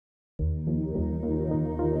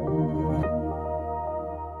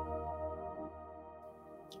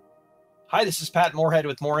Hi, this is Pat Moorhead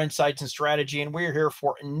with More Insights and Strategy, and we're here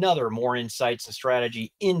for another More Insights and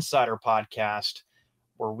Strategy Insider podcast,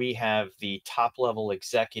 where we have the top level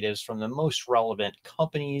executives from the most relevant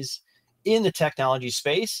companies in the technology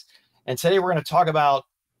space. And today we're going to talk about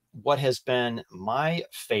what has been my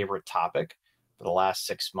favorite topic for the last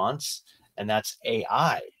 6 months, and that's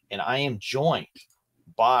AI. And I am joined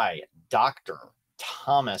by Dr.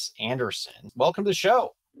 Thomas Andersen. Welcome to the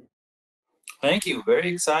show. Thank you. Very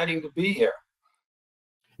exciting to be here.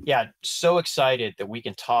 Yeah, so excited that we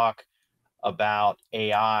can talk about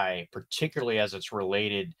AI, particularly as it's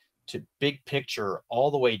related to big picture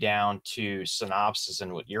all the way down to Synopsys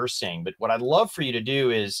and what you're seeing. But what I'd love for you to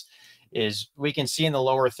do is we can see in the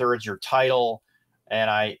lower thirds your title,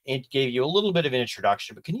 and it gave you a little bit of an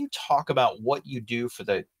introduction, but can you talk about what you do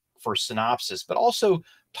for Synopsys, but also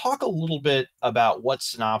talk a little bit about what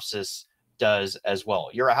Synopsys does as well?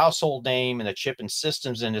 You're a household name in the chip and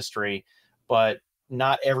systems industry, but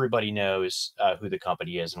not everybody knows who the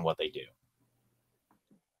company is and what they do.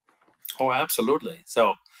 Oh, absolutely.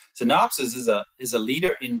 So Synopsys is a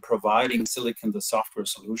leader in providing silicon to software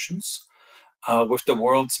solutions with the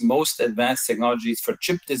world's most advanced technologies for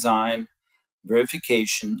chip design,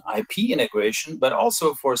 verification, IP integration, but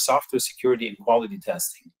also for software security and quality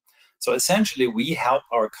testing. So essentially, we help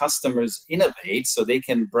our customers innovate so they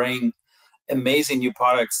can bring amazing new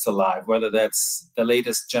products to life, whether that's the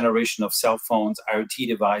latest generation of cell phones, IoT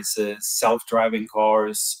devices, self-driving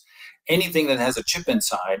cars, anything that has a chip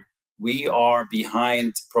inside. We are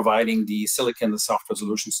behind providing the silicon, the software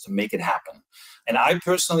solutions to make it happen. And I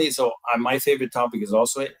personally, my favorite topic is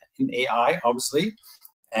also in AI, obviously.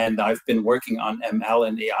 And I've been working on ML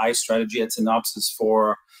and AI strategy at Synopsys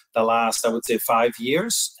for the last, I would say, 5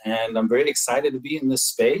 years. And I'm very excited to be in this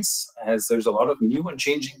space as there's a lot of new and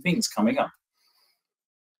changing things coming up.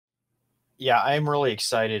 Yeah, I'm really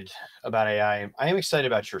excited about AI. I am excited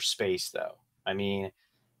about your space, though. I mean,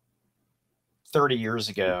 30 years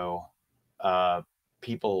ago,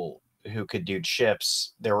 people who could do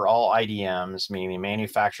chips, they were all IDMs, meaning they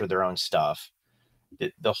manufactured their own stuff.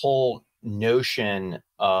 The whole notion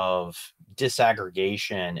of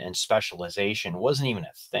disaggregation and specialization wasn't even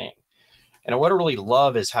a thing. And what I really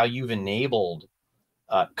love is how you've enabled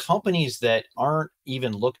companies that aren't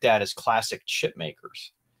even looked at as classic chip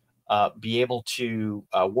makers be able to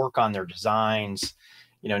work on their designs,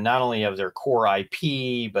 not only of their core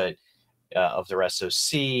IP, but of their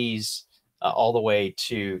SoCs, all the way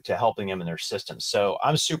to helping them in their systems. So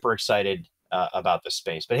I'm super excited about the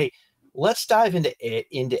space. But hey, let's dive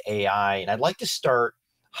into AI, and I'd like to start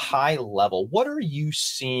high level. What are you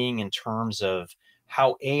seeing in terms of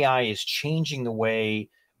how AI is changing the way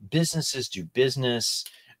businesses do business,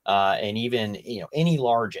 and even any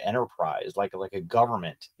large enterprise like a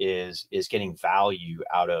government is getting value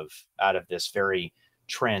out of this very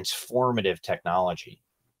transformative technology?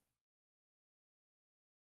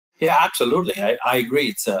 Yeah, absolutely. I agree.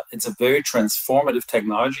 It's a very transformative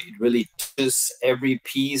technology. It really touches every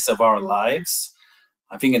piece of our lives.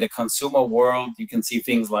 I think in the consumer world, you can see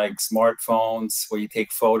things like smartphones where you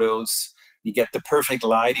take photos, you get the perfect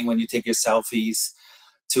lighting when you take your selfies,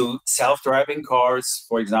 to self-driving cars.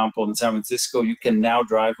 For example, in San Francisco, you can now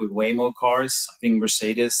drive with Waymo cars. I think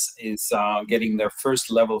Mercedes is getting their first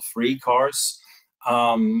level 3 cars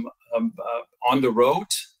on the road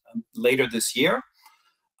later this year.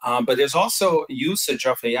 But there's also usage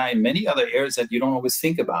of AI in many other areas that you don't always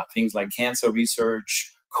think about, things like cancer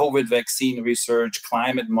research, COVID vaccine research,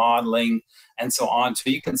 climate modeling, and so on. So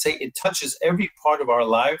you can say it touches every part of our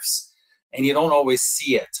lives, and you don't always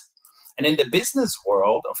see it. And in the business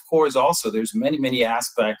world, of course, also there's many, many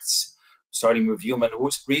aspects, starting with human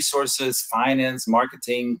resources, finance,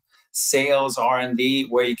 marketing, sales, R&D,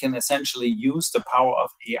 where you can essentially use the power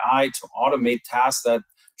of AI to automate tasks that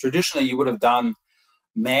traditionally you would have done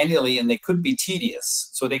manually, and they could be tedious.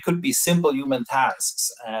 So they could be simple human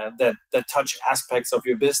tasks that touch aspects of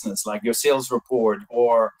your business, like your sales report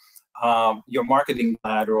or your marketing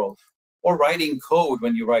collateral, or writing code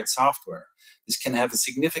when you write software. This can have a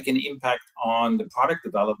significant impact on the product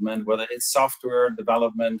development, whether it's software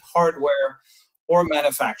development, hardware, or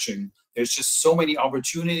manufacturing. There's just so many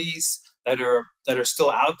opportunities that are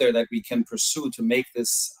still out there that we can pursue to make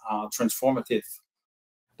this transformative.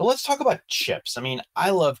 But let's talk about chips. I mean,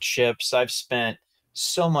 I love chips. I've spent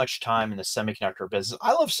so much time in the semiconductor business.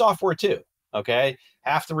 I love software too. Okay.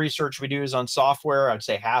 Half the research we do is on software. I'd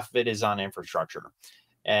say half of it is on infrastructure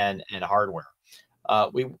and hardware.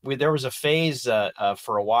 There was a phase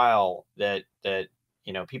for a while that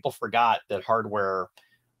people forgot that hardware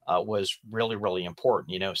was really, really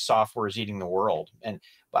important. You know, software is eating the world.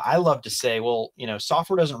 But I love to say, well, you know,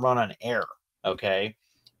 software doesn't run on air. Okay.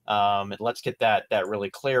 And let's get that really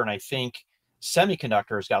clear. And I think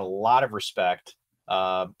semiconductors got a lot of respect,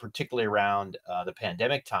 particularly around the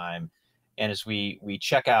pandemic time. And as we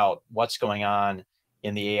check out what's going on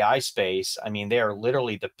in the AI space, I mean, they are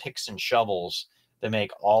literally the picks and shovels that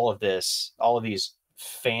make all of these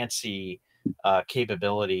fancy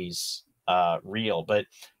capabilities real. But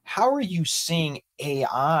how are you seeing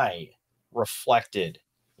AI reflected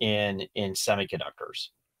in semiconductors?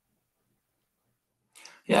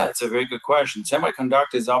 Yeah, it's a very good question.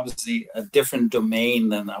 Semiconductor is obviously a different domain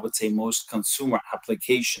than I would say most consumer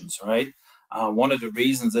applications, right? One of the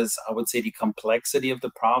reasons is I would say the complexity of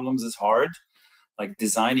the problems is hard. Like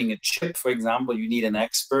designing a chip, for example, you need an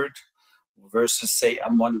expert versus say a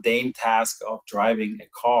mundane task of driving a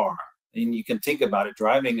car. And you can think about it,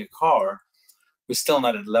 driving a car, we're still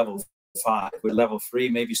not at level 5. We're level 3,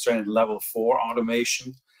 maybe starting at level 4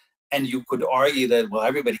 automation. And you could argue that, well,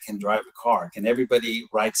 everybody can drive a car. Can everybody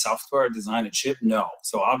write software or design a chip? No.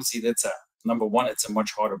 So obviously that's a number one, it's a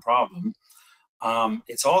much harder problem.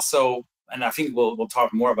 It's also, and I think we'll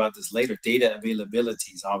talk more about this later, data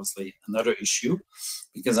availability is obviously another issue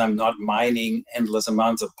because I'm not mining endless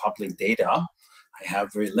amounts of public data. I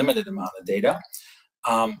have very limited amount of data.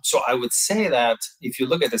 So I would say that if you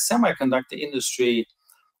look at the semiconductor industry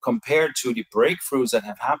compared to the breakthroughs that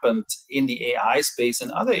have happened in the AI space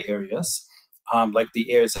and other areas, like the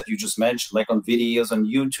areas that you just mentioned, like on videos on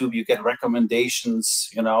YouTube, you get recommendations.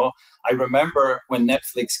 You know, I remember when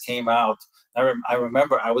Netflix came out, I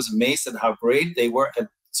remember I was amazed at how great they were at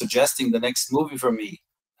suggesting the next movie for me.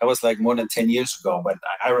 That was like more than 10 years ago, but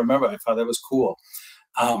I remember I thought that was cool.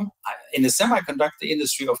 In the semiconductor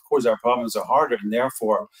industry, of course, our problems are harder, and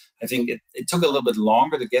therefore, I think it took a little bit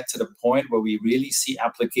longer to get to the point where we really see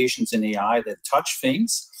applications in AI that touch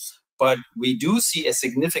things. But we do see a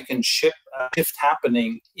significant shift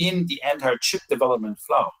happening in the entire chip development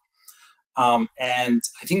flow. And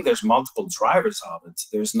I think there's multiple drivers of it.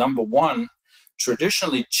 There's number one,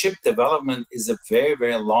 traditionally, chip development is a very,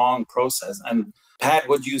 very long process. And Pat,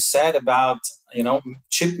 what you said about, you know,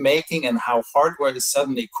 chip making and how hardware is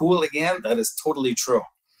suddenly cool again, that is totally true.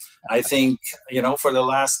 I think, you know, for the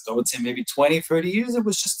last, I would say maybe 20, 30 years, it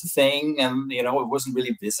was just a thing and, you know, it wasn't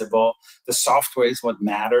really visible. The software is what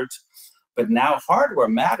mattered. But now hardware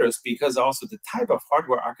matters because also the type of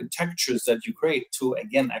hardware architectures that you create to,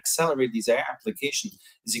 again, accelerate these AI applications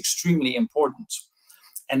is extremely important.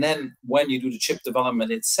 And then when you do the chip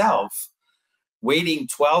development itself, waiting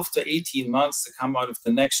 12 to 18 months to come out of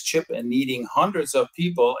the next chip and needing hundreds of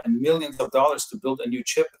people and millions of dollars to build a new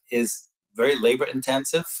chip is very labor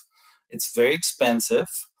intensive. It's very expensive.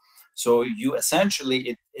 So you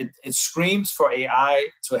essentially, it screams for AI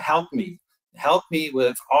to help me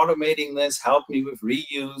with automating this, help me with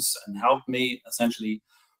reuse, and help me essentially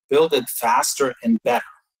build it faster and better.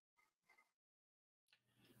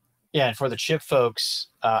 Yeah, and for the chip folks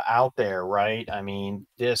out there, right? I mean,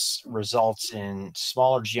 this results in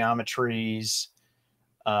smaller geometries,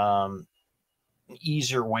 an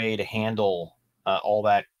easier way to handle all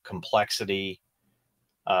that complexity.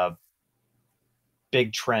 Uh,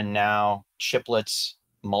 Big trend now, chiplets,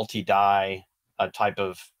 multi-die type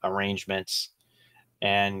of arrangements.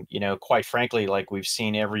 And, you know, quite frankly, like we've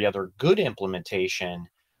seen every other good implementation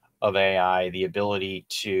of AI, the ability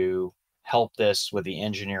to help this with the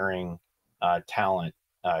engineering talent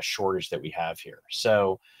shortage that we have here.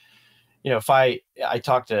 So, you know, if I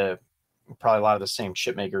talk to probably a lot of the same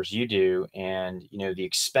chip makers you do, and you know, the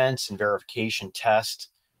expense and verification test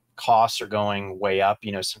costs are going way up.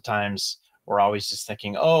 You know, sometimes we're always just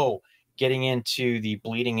thinking, oh, getting into the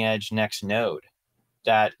bleeding edge next node,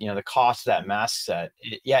 that, you know, the cost of that mask set,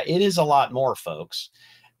 yeah, it is a lot more, folks.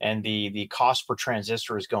 And the cost per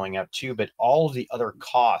transistor is going up too, but all of the other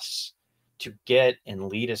costs to get and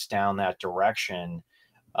lead us down that direction,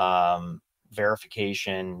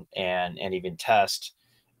 verification and even test,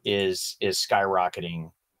 is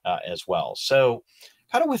skyrocketing as well. So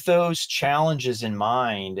kind of with those challenges in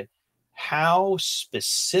mind, how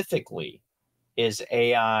specifically is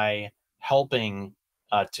AI helping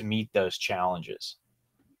to meet those challenges?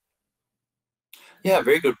 Yeah,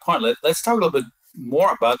 very good point. Let's talk a little bit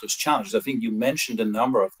more about those challenges. I think you mentioned a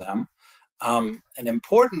number of them. An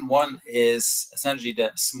important one is essentially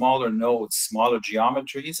the smaller nodes, smaller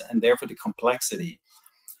geometries, and therefore the complexity.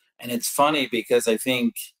 And it's funny because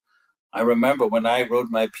I remember when I wrote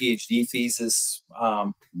my PhD thesis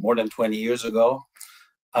more than 20 years ago,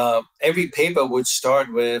 every paper would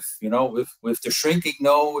start with, with the shrinking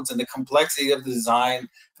nodes and the complexity of the design. And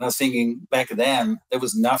I was thinking back then, there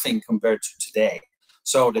was nothing compared to today.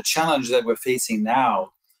 So the challenge that we're facing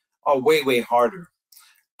now are way, way harder.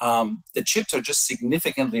 The chips are just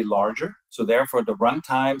significantly larger. So therefore, the run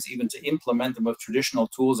times, even to implement them with traditional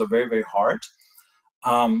tools, are very, very hard.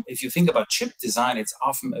 If you think about chip design, it's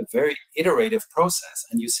often a very iterative process,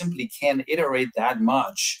 and you simply can't iterate that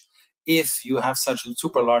much if you have such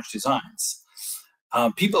super large designs.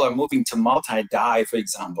 People are moving to multi-die, for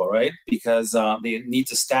example, right? Because they need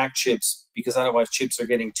to stack chips, because otherwise chips are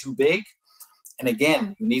getting too big. And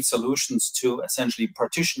again, you need solutions to essentially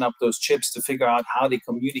partition up those chips to figure out how they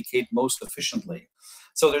communicate most efficiently.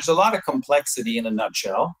 So there's a lot of complexity in a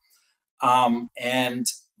nutshell. And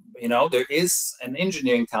there is an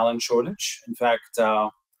engineering talent shortage. In fact, there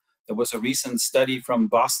was a recent study from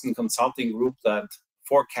Boston Consulting Group that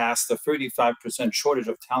forecast a 35% shortage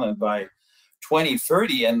of talent by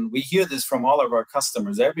 2030. And we hear this from all of our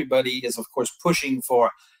customers. Everybody is, of course, pushing for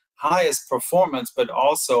highest performance, but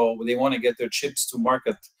also they want to get their chips to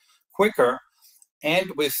market quicker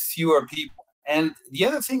and with fewer people. And the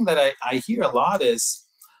other thing that I hear a lot is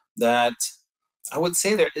that I would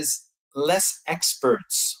say there is less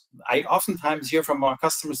experts. I oftentimes hear from our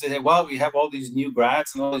customers, they say, well, we have all these new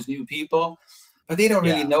grads and all these new people, but they don't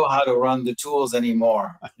really know how to run the tools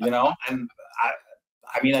anymore, And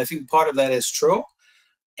I think part of that is true.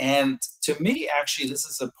 And to me, actually, this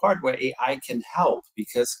is a part where AI can help,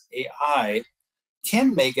 because AI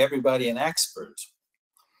can make everybody an expert.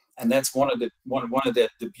 And that's one of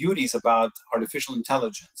the beauties about artificial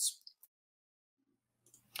intelligence.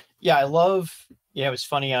 Yeah, it was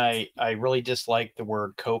funny. I really disliked the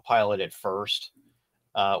word co-pilot at first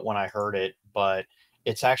when I heard it, but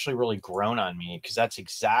it's actually really grown on me, because that's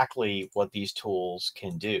exactly what these tools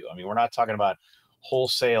can do. I mean, we're not talking about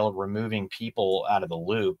wholesale removing people out of the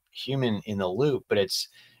loop, human in the loop, but it's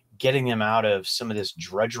getting them out of some of this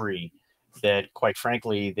drudgery that, quite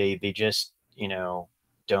frankly, they just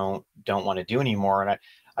don't want to do anymore. And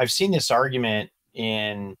I've seen this argument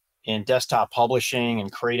in desktop publishing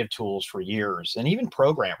and creative tools for years, and even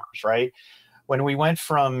programmers, right? When we went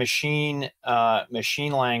from machine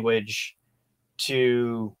language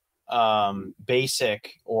to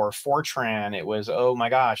BASIC or Fortran, it was, oh my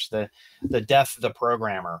gosh, the death of the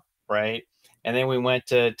programmer, right? And then we went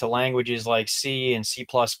to languages like C and C++,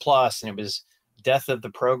 and it was death of the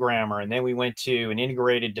programmer. And then we went to an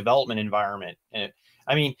integrated development environment. And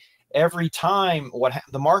every time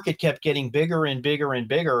the market kept getting bigger and bigger and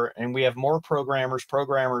bigger, and we have more programmers.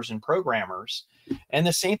 And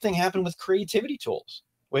the same thing happened with creativity tools,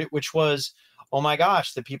 which was, oh my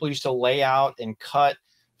gosh, the people used to lay out and cut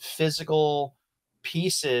physical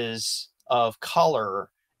pieces of color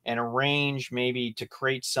and arrange maybe to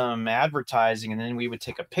create some advertising, and then we would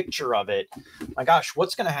take a picture of it. My gosh,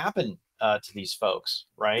 what's going to happen to these folks,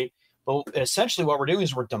 right? But essentially what we're doing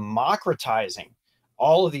is we're democratizing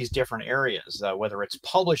all of these different areas, whether it's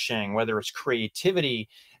publishing, whether it's creativity,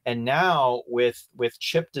 and now with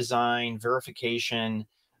chip design, verification,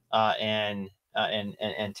 and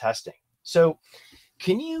testing. So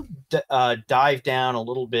can you dive down a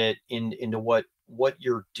little bit into what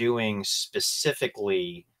you're doing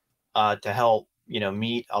specifically to help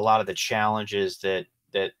meet a lot of the challenges that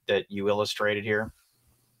you illustrated here?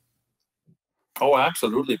 Oh,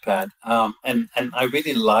 absolutely, Pat. And I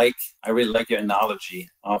really like your analogy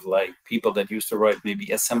of like people that used to write maybe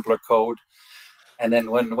assembler code, and then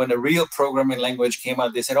when a real programming language came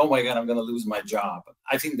out, they said, "Oh my God, I'm going to lose my job."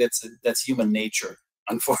 I think that's human nature.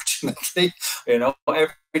 Unfortunately,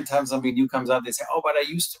 every time something new comes out, they say, "Oh, but I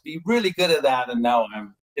used to be really good at that, and now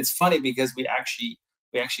I'm." It's funny because we actually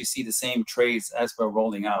see the same traits as we're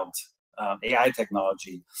rolling out AI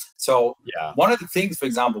technology. So one of the things, for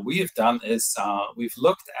example, we have done is we've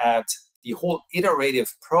looked at the whole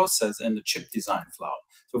iterative process in the chip design flow.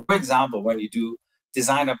 So, for example, when you do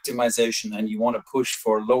design optimization and you want to push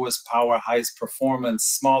for lowest power, highest performance,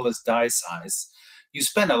 smallest die size, you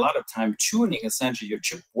spend a lot of time tuning essentially your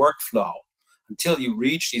chip workflow until you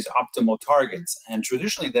reach these optimal targets. And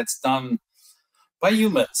traditionally that's done by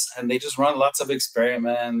humans, and they just run lots of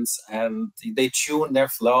experiments and they tune their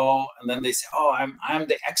flow, and then they say, "Oh, I'm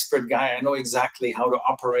the expert guy. I know exactly how to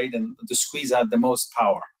operate and to squeeze out the most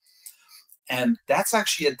power." And that's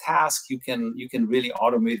actually a task you can really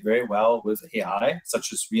automate very well with AI,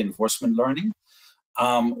 such as reinforcement learning,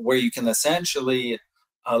 where you can essentially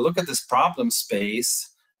look at this problem space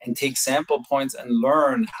and take sample points and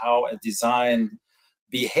learn how a design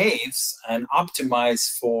behaves and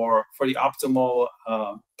optimize for the optimal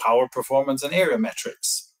power, performance, and area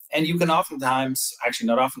metrics. And you can oftentimes, actually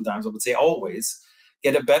not oftentimes, I would say always,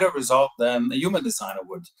 get a better result than a human designer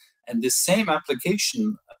would. And this same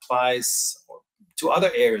application applies to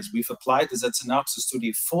other areas. We've applied this at Synopsys to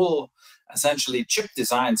the full, essentially, chip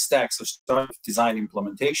design stack. So start with design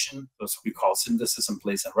implementation, that's what we call synthesis and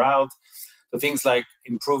place and route. So things like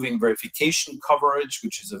improving verification coverage,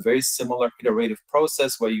 which is a very similar iterative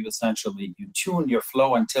process where you essentially tune your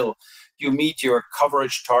flow until you meet your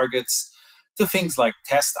coverage targets, to things like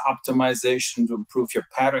test optimization to improve your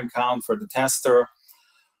pattern count for the tester,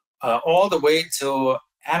 all the way to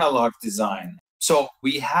analog design. So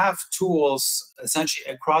we have tools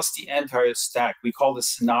essentially across the entire stack. We call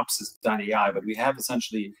this Synopsys.ai, but we have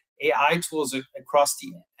essentially AI tools across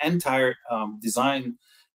the entire design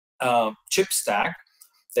chip stack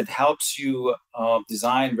that helps you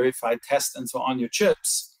design, verify, test, and so on your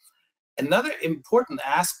chips. Another important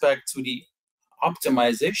aspect to the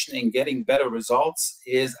optimization and getting better results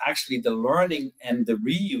is actually the learning and the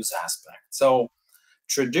reuse aspect. So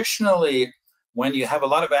traditionally, when you have a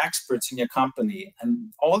lot of experts in your company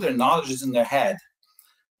and all their knowledge is in their head,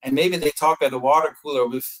 and maybe they talk at a water cooler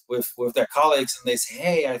with their colleagues and they say,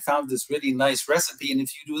 hey, I found this really nice recipe, and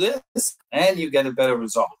if you do this, and you get a better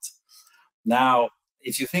result. Now,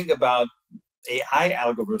 if you think about AI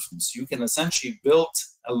algorithms, you can essentially build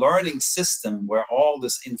a learning system where all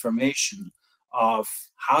this information of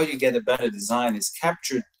how you get a better design is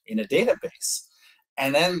captured in a database.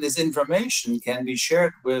 And then this information can be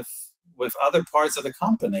shared with other parts of the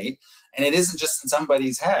company, and it isn't just in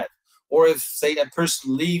somebody's head. Or if, say, a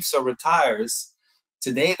person leaves or retires,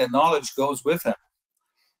 today the knowledge goes with him.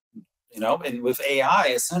 And with AI,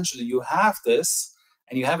 essentially, you have this,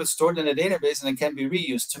 and you have it stored in a database, and it can be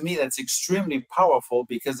reused. To me, that's extremely powerful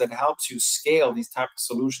because it helps you scale these type of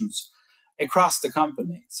solutions across the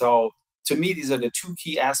company. So to me, these are the two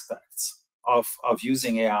key aspects of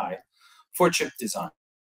using AI for chip design.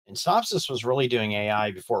 And Synopsys was really doing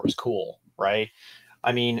AI before it was cool, right?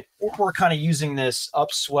 I mean, we're kind of using this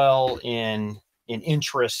upswell in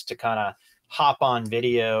interest to kind of hop on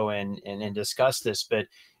video and discuss this, but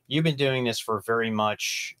you've been doing this for very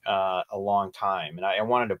much a long time. And I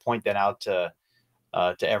wanted to point that out to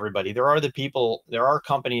everybody. There are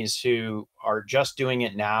companies who are just doing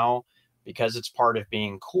it now because it's part of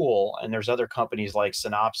being cool. And there's other companies like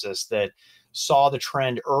Synopsys that saw the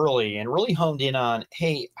trend early and really honed in on,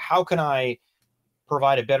 hey, how can I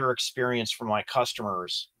provide a better experience for my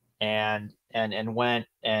customers, and went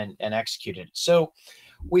and executed. So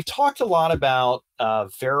we've talked a lot about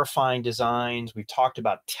verifying designs. We've talked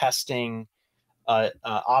about testing,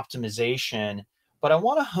 optimization, but I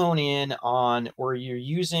want to hone in on where you're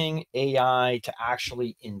using AI to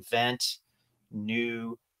actually invent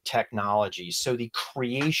new technologies. So the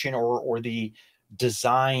creation or the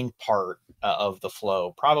design part of the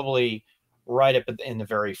flow, probably right up in the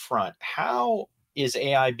very front. How is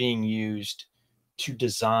AI being used to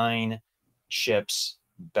design chips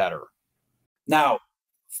better? Now,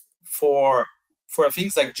 for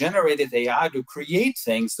things like generative AI to create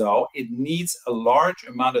things, though, it needs a large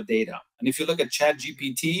amount of data. And if you look at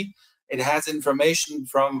ChatGPT, it has information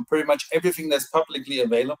from pretty much everything that's publicly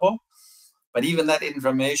available. But even that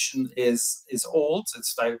information is old.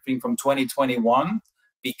 It's, I think, from 2021,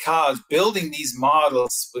 because building these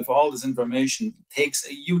models with all this information takes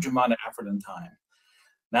a huge amount of effort and time.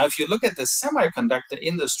 Now, if you look at the semiconductor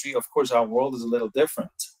industry, of course, our world is a little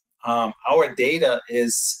different. Our data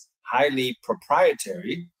is highly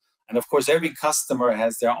proprietary. And of course, every customer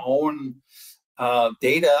has their own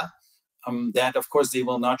data that, of course, they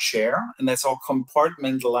will not share. And that's all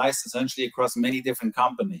compartmentalized essentially across many different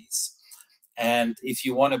companies. And if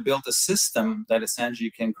you want to build a system that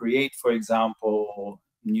essentially can create, for example,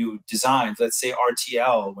 new designs, let's say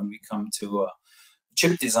RTL, when we come to a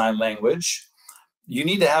chip design language, you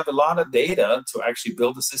need to have a lot of data to actually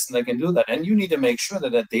build a system that can do that. And you need to make sure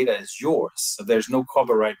that that data is yours, so there's no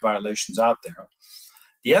copyright violations out there.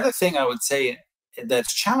 The other thing I would say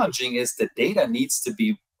that's challenging is the data needs to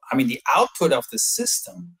be, the output of the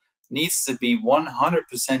system needs to be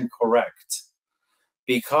 100% correct,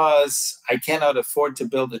 because I cannot afford to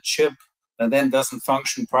build a chip that then doesn't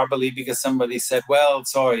function properly because somebody said, well,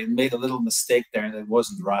 sorry, it made a little mistake there and it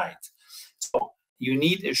wasn't right. So you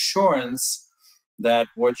need assurance that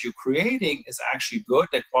what you're creating is actually good,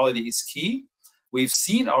 that quality is key. We've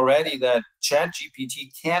seen already that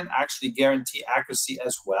ChatGPT can actually guarantee accuracy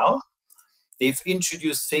as well. They've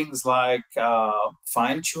introduced things like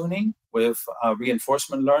fine-tuning with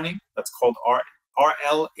reinforcement learning. That's called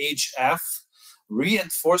RLHF,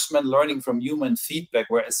 reinforcement learning from human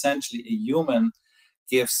feedback, where essentially a human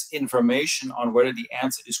gives information on whether the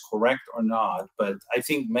answer is correct or not. But I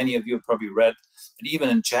think many of you have probably read that even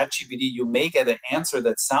in ChatGPT, you may get an answer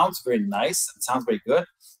that sounds very nice and sounds very good,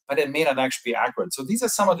 but it may not actually be accurate. So these are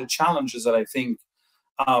some of the challenges that I think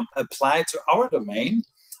apply to our domain.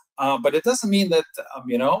 But it doesn't mean that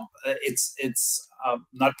it's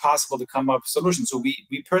not possible to come up with solutions. So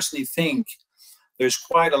we personally think there's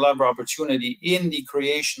quite a lot of opportunity in the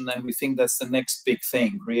creation, and we think that's the next big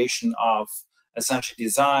thing: creation of essentially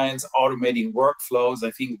designs, automating workflows.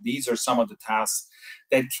 I think these are some of the tasks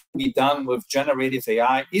that can be done with generative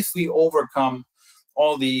AI if we overcome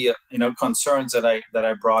all the concerns that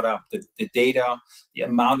I brought up, the data, the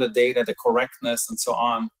amount of data, the correctness, and so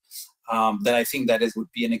on. Then I think that it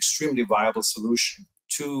would be an extremely viable solution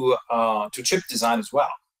to chip design as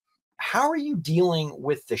well. How are you dealing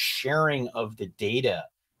with the sharing of the data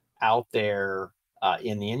out there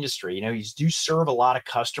in the industry? You do serve a lot of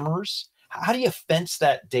customers. How do you fence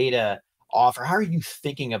that data off, or how are you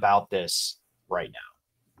thinking about this right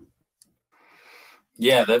now?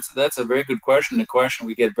 Yeah, that's a very good question. A question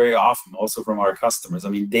we get very often also from our customers. I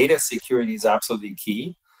mean, data security is absolutely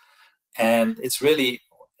key. And it's really,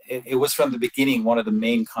 it was from the beginning one of the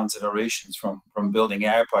main considerations from building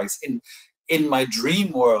AI products. In my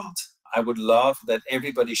dream world, I would love that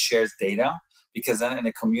everybody shares data, because then in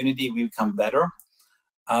a community we become better.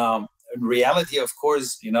 In reality, of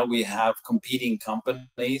course, we have competing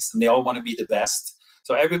companies and they all want to be the best.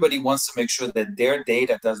 So everybody wants to make sure that their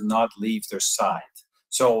data does not leave their side.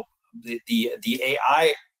 So the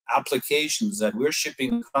AI applications that we're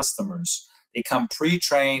shipping to customers, they come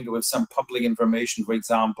pre-trained with some public information, for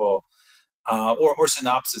example, or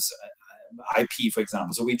Synopsys IP, for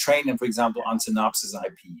example. So we train them, for example, on Synopsys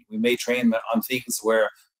IP. We may train them on things where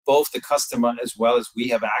both the customer as well as we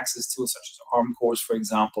have access to, such as ARM cores, for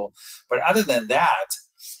example. But other than that,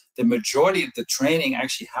 the majority of the training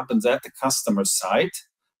actually happens at the customer site.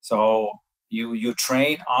 So you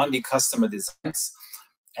train on the customer designs,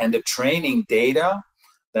 and the training data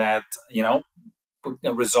that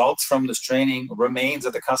results from this training remains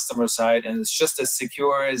at the customer side, and it's just as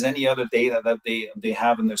secure as any other data that they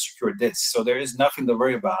have in their secure disk. So there is nothing to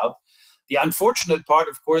worry about. The unfortunate part,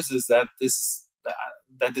 of course, is that this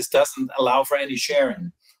doesn't allow for any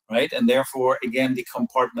sharing, right? And therefore, again, the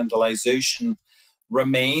compartmentalization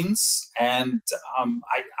remains. And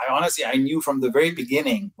I honestly, I knew from the very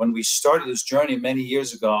beginning when we started this journey many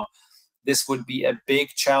years ago, this would be a big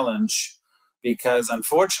challenge, because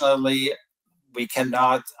unfortunately, I'm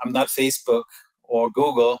not Facebook or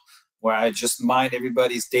Google, where I just mine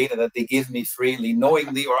everybody's data that they give me freely,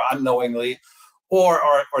 knowingly or unknowingly, or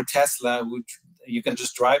Tesla, which you can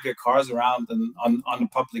just drive your cars around on the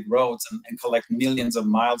public roads and collect millions of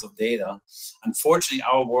miles of data. Unfortunately,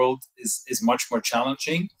 our world is much more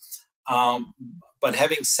challenging. But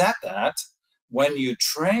having said that, when you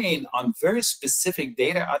train on very specific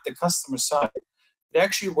data at the customer side, it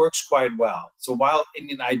actually works quite well. So while in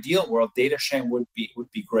an ideal world, data sharing would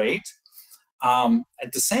be great,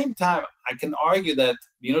 at the same time, I can argue that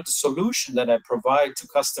the solution that I provide to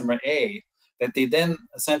customer A, that they then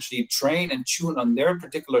essentially train and tune on their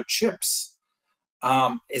particular chips,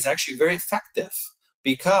 is actually very effective.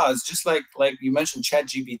 Because just like you mentioned,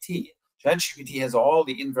 ChatGPT has all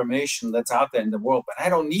the information that's out there in the world, but I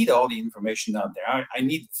don't need all the information out there. I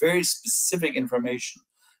need very specific information.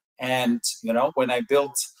 And when I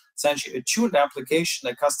built essentially a tuned application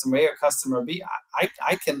at customer A or customer B,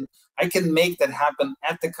 I can make that happen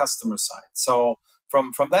at the customer side. So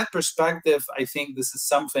from that perspective, I think this is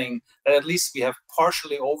something that at least we have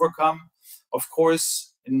partially overcome. Of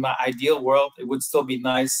course, in my ideal world, it would still be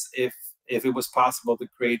nice if it was possible to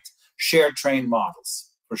create shared trained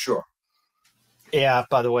models, for sure. Yeah,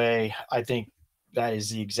 by the way, I think that is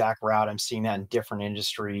the exact route. I'm seeing that in different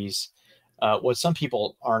industries. What some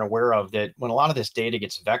people aren't aware of, that when a lot of this data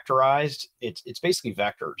gets vectorized, it's basically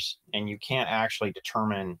vectors, and you can't actually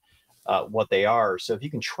determine what they are. So if you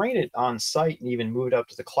can train it on site and even move it up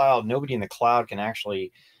to the cloud, nobody in the cloud can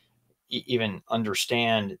actually even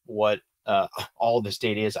understand what all this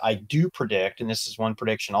data is. I do predict, and this is one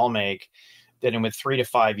prediction I'll make, that in with 3 to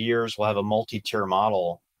 5 years, we'll have a multi-tier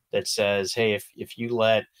model that says, hey, if you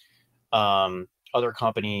let other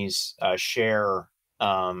companies share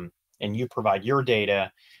and you provide your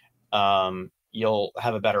data, you'll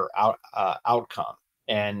have a better outcome.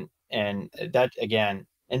 And that, again,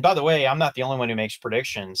 and by the way, I'm not the only one who makes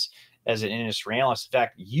predictions as an industry analyst. In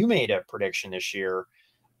fact, you made a prediction this year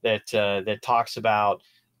that talks about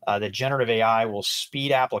that generative AI will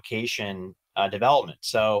speed application development.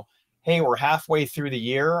 So Hey, we're halfway through the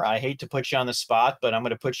year. I hate to put you on the spot, but I'm going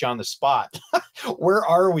to put you on the spot. Where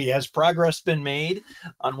are we? Has progress been made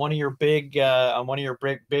on one of your big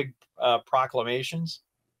proclamations?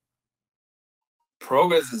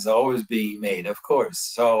 Progress is always being made, of course.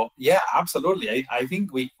 So yeah, absolutely. I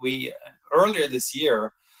think we earlier this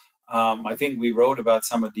year, I think we wrote about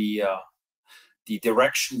some of the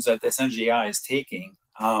directions that essentially AI is taking.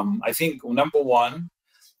 I think number one,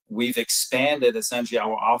 we've expanded essentially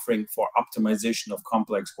our offering for optimization of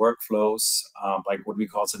complex workflows, like what we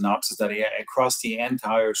call Synopsys that AI across the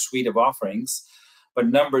entire suite of offerings. But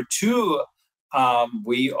number two,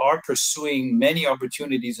 we are pursuing many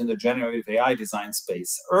opportunities in the generative AI design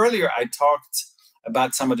space. Earlier, I talked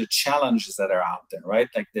about some of the challenges that are out there, right?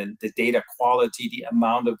 Like the data quality, the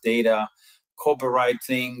amount of data, copyright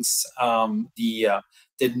things, the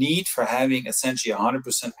need for having essentially a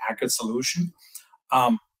 100% accurate solution.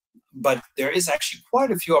 But there is actually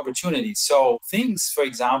quite a few opportunities. So things, for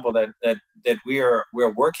example, that we're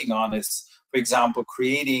working on is, for example,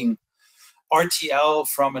 creating RTL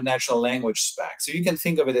from a natural language spec. So you can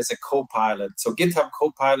think of it as a co-pilot. So GitHub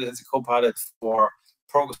Copilot is a co-pilot for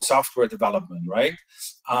software development, right?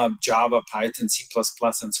 Java, Python, C++,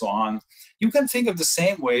 and so on. You can think of the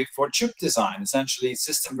same way for chip design, essentially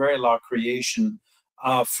system Verilog creation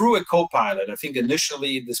through a co-pilot. I think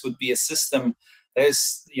initially this would be a system that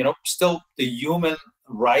is, still the human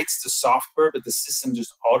writes the software, but the system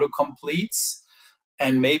just auto-completes.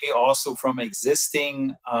 And maybe also from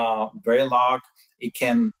existing Verilog, it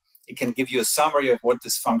can give you a summary of what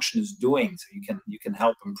this function is doing, so you can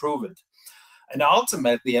help improve it. And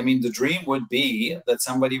ultimately, I mean, the dream would be that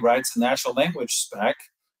somebody writes a natural language spec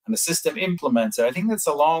and the system implements it. I think that's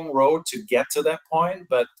a long road to get to that point,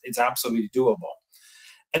 but it's absolutely doable.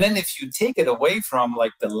 And then if you take it away from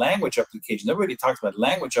like the language application, everybody talks about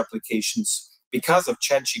language applications because of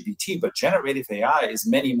ChatGPT, but generative AI is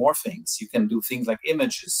many more things. You can do things like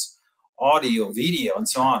images, audio, video, and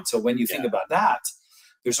so on. So when you think about that,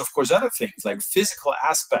 there's of course other things like physical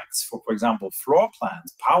aspects, for example, floor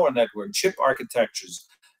plans, power network, chip architectures.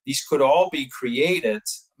 These could all be created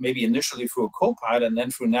maybe initially through a copilot and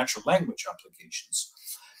then through natural language applications.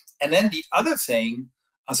 And then the other thing,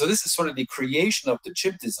 so this is sort of the creation of the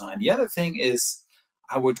chip design. The other thing is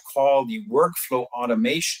I would call the workflow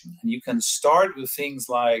automation. And you can start with things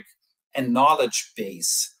like a knowledge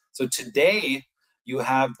base. So today you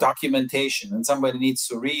have documentation and somebody needs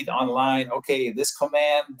to read online, okay, this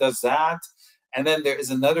command does that. And then there is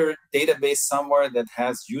another database somewhere that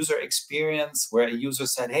has user experience where a user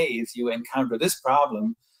said, hey, if you encounter this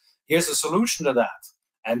problem, here's a solution to that.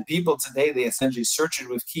 And people today, they essentially search it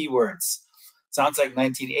with keywords. Sounds like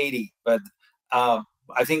 1980, but I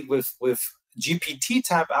think with GPT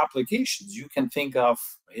type applications, you can think of,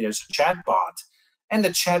 here's a chatbot, and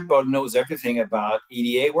the chatbot knows everything about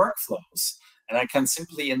EDA workflows. And I can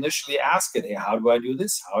simply initially ask it, hey, how do I do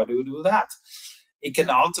this? How do I do that? It can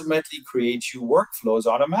ultimately create you workflows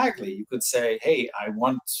automatically. You could say, hey, I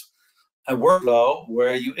want a workflow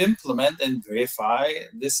where you implement and verify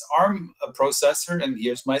this ARM processor, and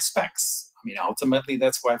here's my specs. I mean, ultimately,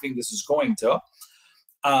 that's where I think this is going to.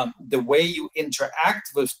 The way you interact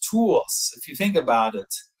with tools, if you think about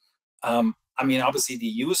it, I mean, obviously the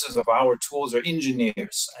users of our tools are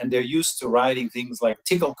engineers, and they're used to writing things like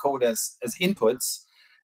tickle code as inputs,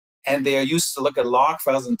 and they are used to look at log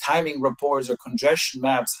files and timing reports or congestion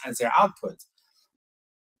maps as their output.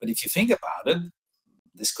 But if you think about it,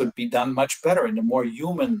 this could be done much better in a more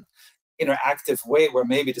human, interactive way where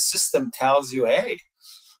maybe the system tells you, hey,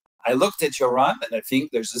 I looked at your run and I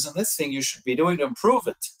think there's this and this thing you should be doing to improve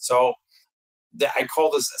it. So I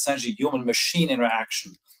call this essentially human machine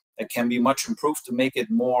interaction that can be much improved to make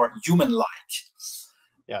it more human-like.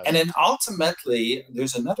 Yes. And then ultimately,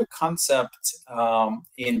 there's another concept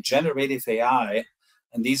in generative AI,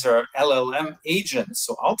 and these are LLM agents.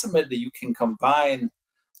 So ultimately, you can combine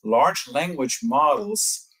large language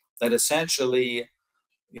models that essentially,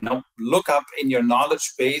 look up in your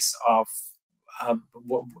knowledge base of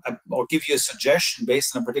or give you a suggestion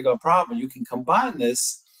based on a particular problem. You can combine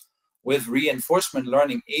this with reinforcement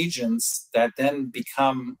learning agents that then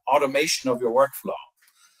become automation of your workflow.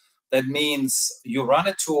 That means you run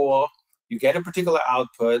a tool, you get a particular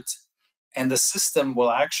output, and the system will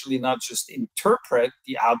actually not just interpret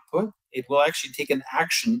the output, it will actually take an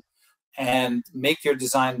action and make your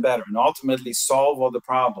design better and ultimately solve all the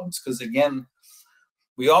problems. Because again,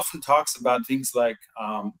 we often talk about things like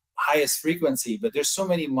highest frequency, but there's so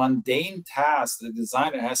many mundane tasks the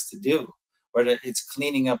designer has to do. whether it's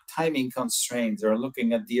cleaning up timing constraints or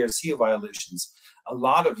looking at DRC violations. A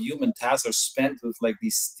lot of human tasks are spent with like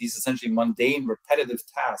these essentially mundane, repetitive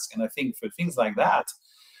tasks. And I think for things like that,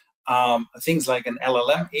 things like an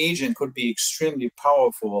LLM agent could be extremely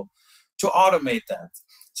powerful to automate that.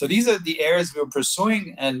 So these are the areas we're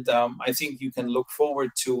pursuing, and I think you can look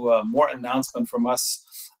forward to more announcement from us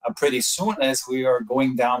pretty soon as we are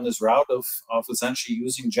going down this route of essentially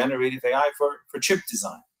using generative AI for chip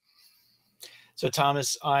design. So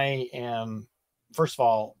Thomas, first of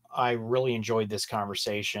all, I really enjoyed this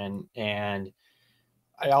conversation, and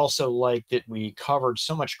I also like that we covered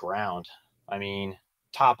so much ground. I mean,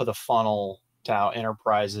 top of the funnel to how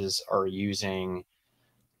enterprises are using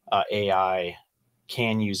AI,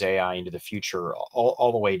 can use AI into the future,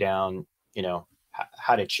 all the way down,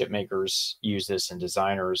 how did chip makers use this and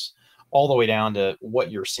designers, all the way down to what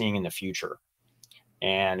you're seeing in the future.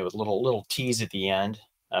 And with little tease at the end,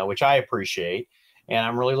 which I appreciate. And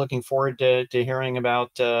I'm really looking forward to hearing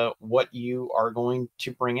about what you are going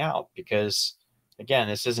to bring out, because again,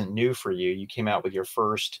 this isn't new for you. You came out with your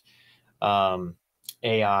first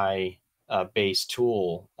AI based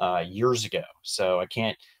tool years ago. So I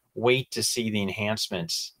can't wait to see the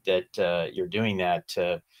enhancements that you're doing that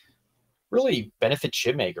to really benefit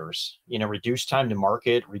chip makers, reduce time to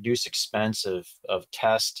market, reduce expense of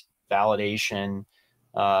test, validation,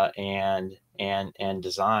 and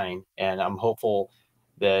design. And I'm hopeful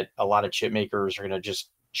that a lot of chip makers are going to just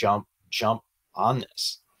jump on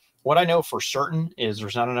this. What I know for certain is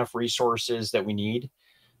there's not enough resources that we need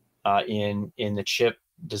in the chip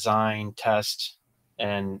design, test,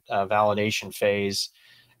 and validation phase,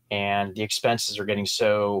 and the expenses are getting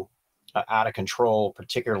so out of control,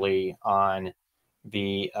 particularly on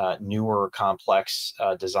the newer complex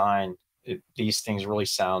design. These things really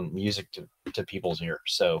sound music to people's ears.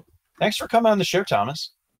 So thanks for coming on the show,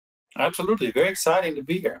 Thomas. Absolutely. Very exciting to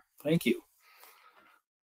be here. Thank you.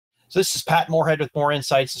 So this is Pat Moorhead with More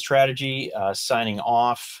Insights and Strategy, signing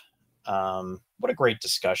off. What a great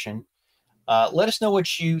discussion. Let us know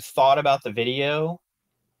what you thought about the video.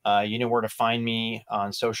 You know where to find me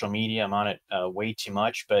on social media. I'm on it way too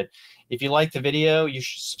much, but if you like the video, you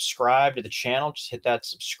should subscribe to the channel. Just hit that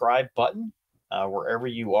subscribe button wherever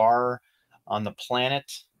you are on the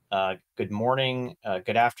planet. Good morning,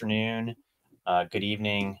 good afternoon, good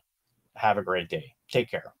evening. Have a great day. Take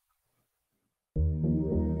care.